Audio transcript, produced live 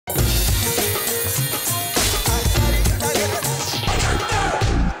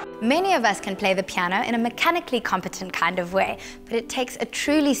Many of us can play the piano in a mechanically competent kind of way, but it takes a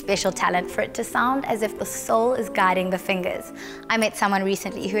truly special talent for it to sound as if the soul is guiding the fingers. I met someone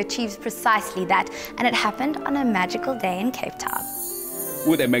recently who achieves precisely that, and it happened on a magical day in Cape Town.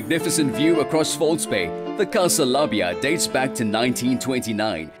 With a magnificent view across False Bay, the Casa Labia dates back to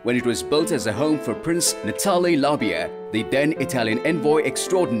 1929, when it was built as a home for Prince Natale Labia, the then Italian envoy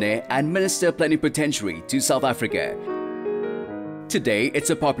extraordinaire and minister plenipotentiary to South Africa. Today,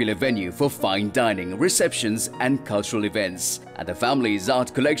 it's a popular venue for fine dining, receptions and cultural events. And the family's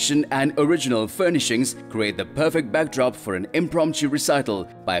art collection and original furnishings create the perfect backdrop for an impromptu recital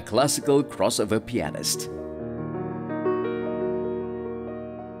by a classical crossover pianist.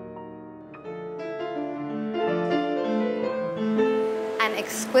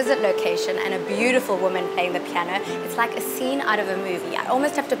 Exquisite location and a beautiful woman playing the piano. It's like a scene out of a movie. I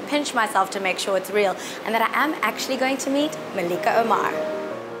almost have to pinch myself to make sure it's real and that I am actually going to meet Malika Omar.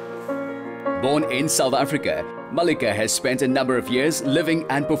 Born in South Africa, Malika has spent a number of years living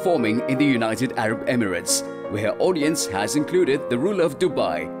and performing in the United Arab Emirates, where her audience has included the ruler of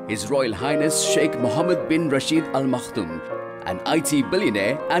Dubai, His Royal Highness Sheikh Mohammed bin Rashid Al Maktoum, and IT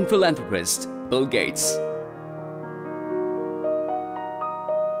billionaire and philanthropist Bill Gates.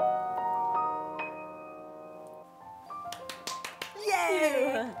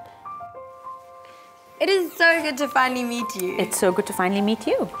 It is so good to finally meet you. It's so good to finally meet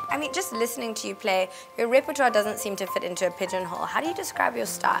you. I mean, just listening to you play, your repertoire doesn't seem to fit into a pigeonhole. How do you describe your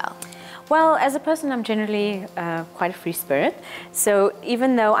style? Well, as a person, I'm generally quite a free spirit. So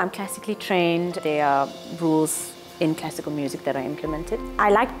even though I'm classically trained, there are rules in classical music that are implemented.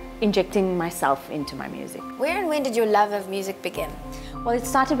 I like injecting myself into my music. Where and when did your love of music begin? Well, it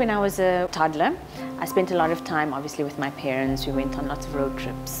started when I was a toddler. I spent a lot of time, obviously, with my parents. We went on lots of road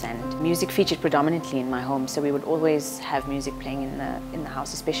trips, and music featured predominantly in my home. So we would always have music playing in the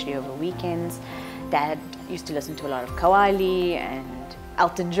house, especially over weekends. Dad used to listen to a lot of Kawali and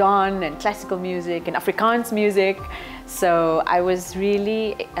Elton John and classical music and Afrikaans music. So I was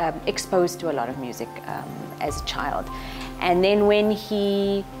really exposed to a lot of music as a child. And then when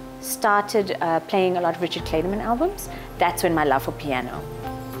he started playing a lot of Richard Clayderman albums, that's when my love for piano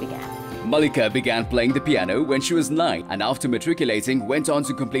began. Malika began playing the piano when she was 9 and after matriculating went on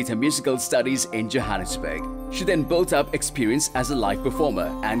to complete her musical studies in Johannesburg. She then built up experience as a live performer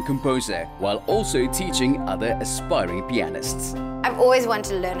and composer while also teaching other aspiring pianists. I've always wanted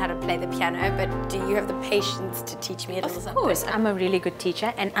to learn how to play the piano, but do you have the patience to teach me a little something? Of course, I'm a really good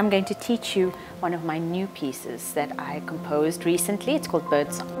teacher, and I'm going to teach you one of my new pieces that I composed recently. It's called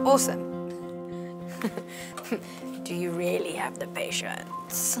Birdsong. Awesome. Do you really have the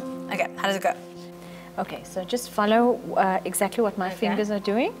patience? Okay, how does it go? Okay, so just follow exactly what my fingers are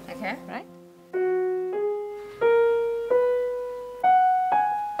doing. Okay. Right?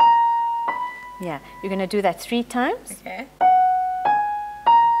 Yeah, you're going to do that 3 times. Okay.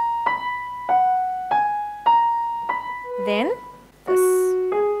 Then this.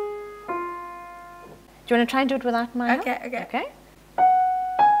 Do you want to try and do it without my help? Okay. Okay.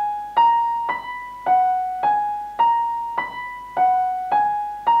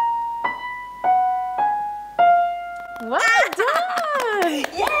 Well done!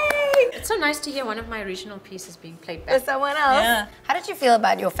 Yay! It's so nice to hear one of my original pieces being played back. With someone else? Yeah. How did you feel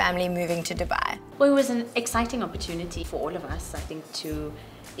about your family moving to Dubai? Well, it was an exciting opportunity for all of us, I think, to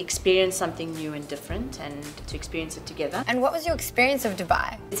experience something new and different and to experience it together. And what was your experience of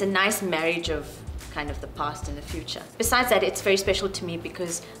Dubai? It's a nice marriage of kind of the past and the future. Besides that, it's very special to me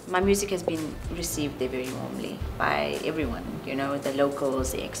because my music has been received there very warmly by everyone, you know, the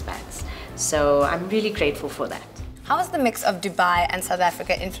locals, the expats. So I'm really grateful for that. How has the mix of Dubai and South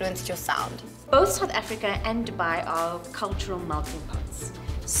Africa influenced your sound? Both South Africa and Dubai are cultural melting pots.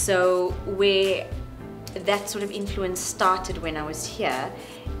 So where that sort of influence started when I was here,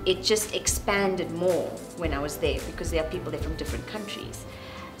 it just expanded more when I was there because there are people there from different countries.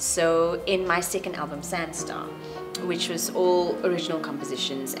 So in my second album, Sandstar, which was all original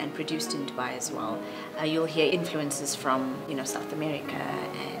compositions and produced in Dubai as well, you'll hear influences from, you know, South America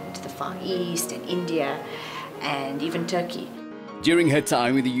and the Far East and India and even Turkey. During her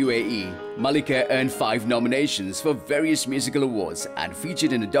time in the UAE, Malika earned 5 nominations for various musical awards and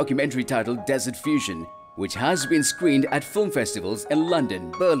featured in a documentary titled Desert Fusion, which has been screened at film festivals in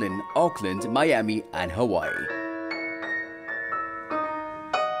London, Berlin, Auckland, Miami and Hawaii.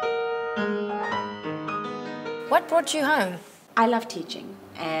 What brought you home? I love teaching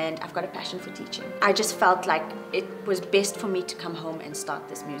and I've got a passion for teaching. I just felt like it was best for me to come home and start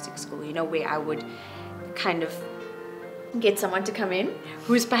this music school, you know, where I would kind of get someone to come in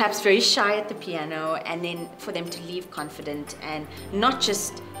who's perhaps very shy at the piano and then for them to leave confident and not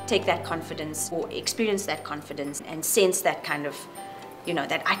just take that confidence or experience that confidence and sense that kind of, you know,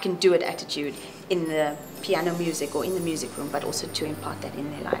 that I can do it attitude in the piano music or in the music room, but also to impart that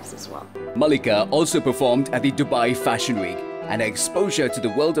in their lives as well. Malika also performed at the Dubai Fashion Week, and her exposure to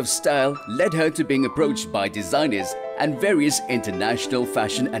the world of style led her to being approached by designers and various international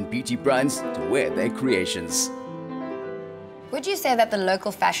fashion and beauty brands to wear their creations. Would you say that the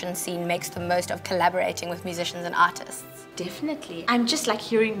local fashion scene makes the most of collaborating with musicians and artists? Definitely. I'm just like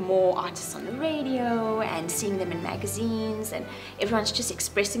hearing more artists on the radio and seeing them in magazines, and everyone's just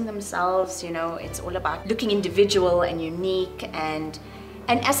expressing themselves, you know. It's all about looking individual and unique, and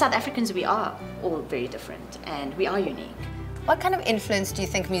as South Africans we are all very different and we are unique. What kind of influence do you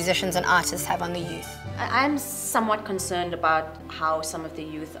think musicians and artists have on the youth? I'm somewhat concerned about how some of the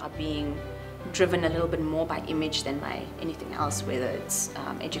youth are being driven a little bit more by image than by anything else, whether it's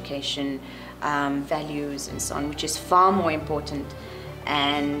education, values and so on, which is far more important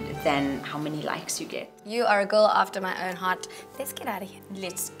than how many likes you get. You are a girl after my own heart. Let's get out of here.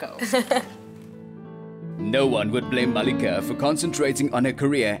 Let's go. No one would blame Malika for concentrating on her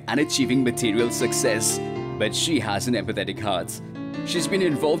career and achieving material success, but she has an empathetic heart. She's been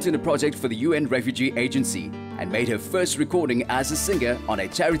involved in a project for the UN Refugee Agency and made her first recording as a singer on a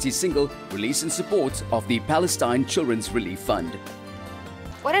charity single released in support of the Palestine Children's Relief Fund.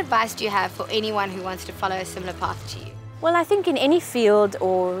 What advice do you have for anyone who wants to follow a similar path to you? Well, I think in any field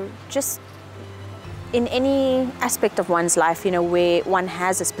or just in any aspect of one's life, you know, where one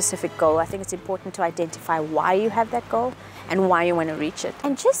has a specific goal, I think it's important to identify why you have that goal and why you want to reach it.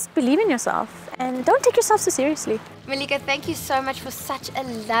 And just believe in yourself and don't take yourself so seriously. Malika, thank you so much for such a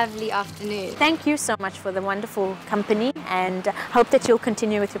lovely afternoon. Thank you so much for the wonderful company, and hope that you'll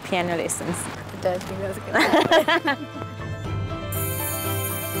continue with your piano lessons. I don't think that was a good idea.